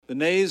The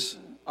nays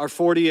are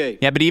 48.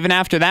 Yeah, but even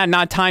after that,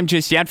 not time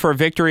just yet for a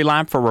victory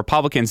lap for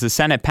Republicans. The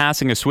Senate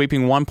passing a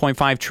sweeping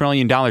 $1.5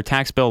 trillion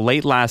tax bill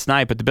late last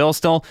night, but the bill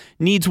still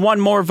needs one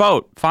more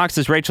vote.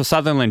 Fox's Rachel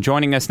Sutherland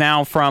joining us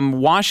now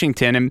from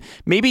Washington. And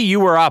maybe you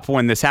were up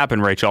when this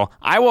happened, Rachel.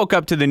 I woke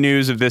up to the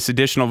news of this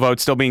additional vote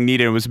still being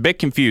needed and was a bit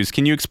confused.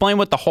 Can you explain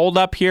what the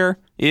holdup here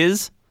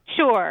is?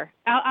 Sure.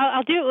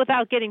 I'll do it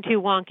without getting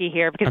too wonky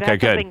here because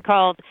that's something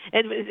called,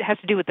 it has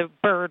to do with the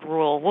Byrd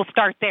rule. We'll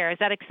start there. Is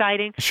that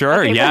exciting?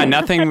 Sure. Okay, yeah.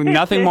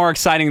 Nothing more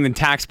exciting than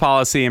tax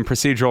policy and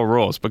procedural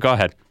rules, but go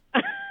ahead.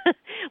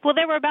 Well,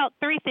 there were about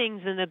 3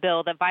 things in the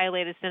bill that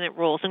violated Senate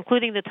rules,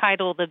 including the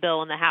title of the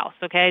bill in the House.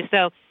 Okay,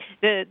 so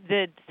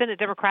the Senate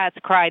Democrats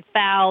cried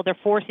foul. They're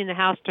forcing the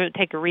House to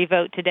take a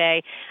revote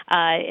today,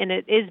 and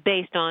it is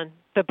based on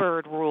the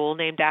Byrd rule,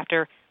 named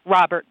after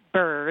Robert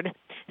Byrd.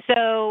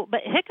 So,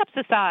 but hiccups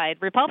aside,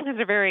 Republicans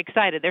are very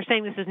excited. They're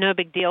saying this is no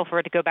big deal for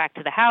it to go back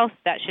to the House.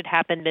 That should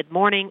happen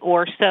mid-morning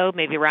or so,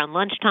 maybe around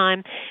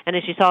lunchtime. And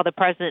as you saw, the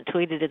president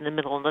tweeted in the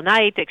middle of the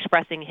night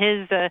expressing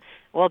his,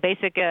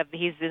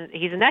 he's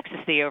in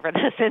ecstasy over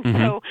this. And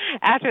so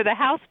after the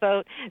House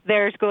vote,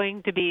 there's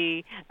going to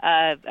be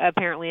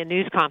apparently a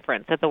news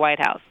conference at the White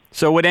House.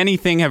 So would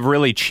anything have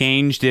really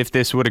changed if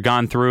this would have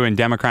gone through and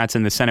Democrats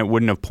in the Senate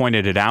wouldn't have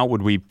pointed it out?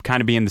 Would we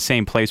kind of be in the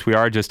same place we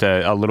are, just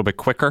a little bit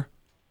quicker?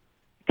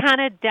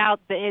 Kind of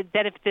doubt that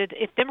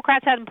if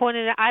Democrats hadn't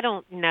pointed it, I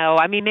don't know.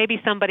 I mean, maybe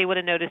somebody would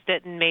have noticed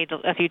it and made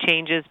a few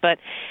changes, but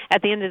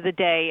at the end of the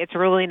day, it's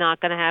really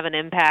not going to have an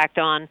impact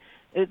on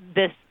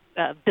this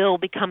bill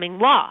becoming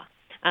law.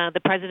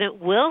 The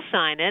president will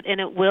sign it, and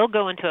it will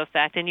go into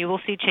effect, and you will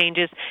see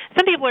changes.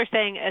 Some people are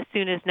saying as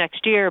soon as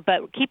next year,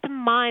 but keep in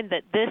mind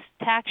that this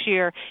tax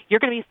year, you're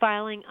going to be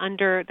filing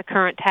under the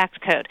current tax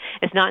code.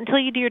 It's not until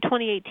you do your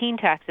 2018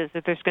 taxes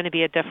that there's going to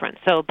be a difference.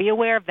 So be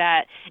aware of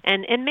that,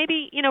 and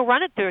maybe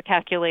run it through a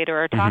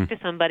calculator or talk to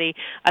somebody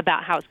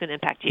about how it's going to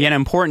impact you. Yeah, an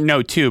important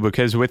note, too,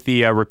 because with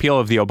the repeal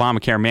of the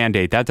Obamacare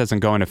mandate, that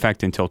doesn't go into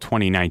effect until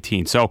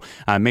 2019. So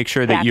make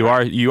sure that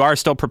you are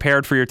still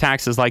prepared for your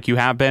taxes like you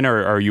have been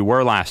or you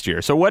were last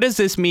year. So what does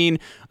this mean?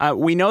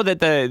 We know that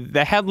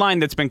the headline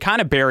that's been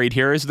kind of buried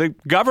here is the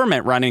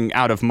government running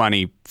out of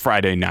money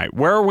Friday night.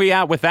 Where are we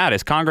at with that?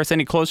 Is Congress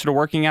any closer to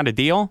working out a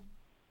deal?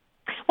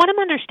 What I'm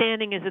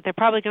understanding is that they're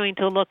probably going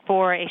to look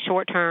for a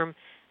short-term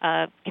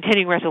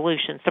continuing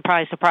resolution,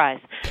 surprise, surprise,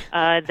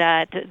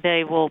 that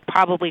they will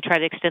probably try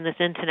to extend this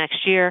into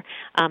next year.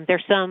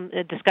 There's some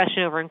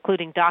discussion over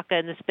including DACA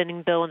in the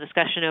spending bill and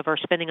discussion over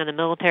spending on the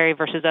military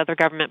versus other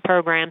government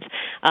programs.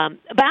 But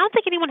I don't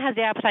think anyone has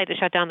the appetite to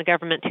shut down the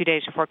government 2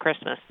 days before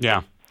Christmas.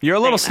 Yeah. You're a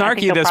little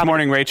snarky this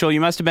morning, Rachel.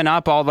 You must have been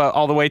up all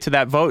the way to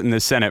that vote in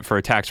the Senate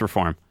for tax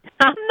reform.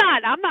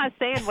 I'm not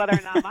saying whether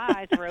or not my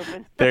eyes are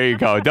open. There you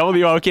go.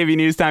 WOKV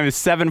News Time is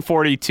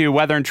 7:42.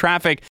 Weather and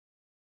traffic.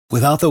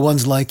 Without the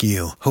ones like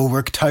you, who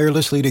work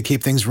tirelessly to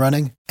keep things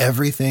running,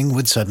 everything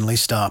would suddenly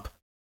stop.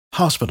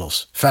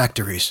 Hospitals,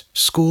 factories,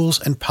 schools,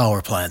 and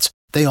power plants,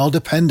 they all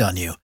depend on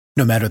you.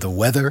 No matter the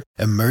weather,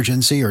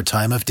 emergency, or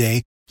time of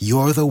day,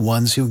 you're the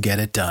ones who get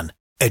it done.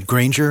 At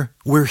Grainger,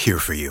 we're here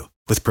for you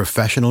with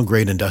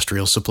professional-grade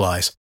industrial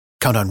supplies.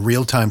 Count on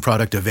real-time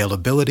product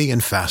availability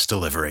and fast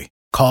delivery.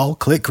 Call,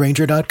 click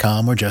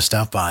Grainger.com, or just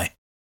stop by.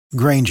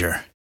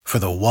 Grainger, for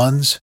the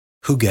ones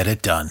who get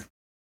it done.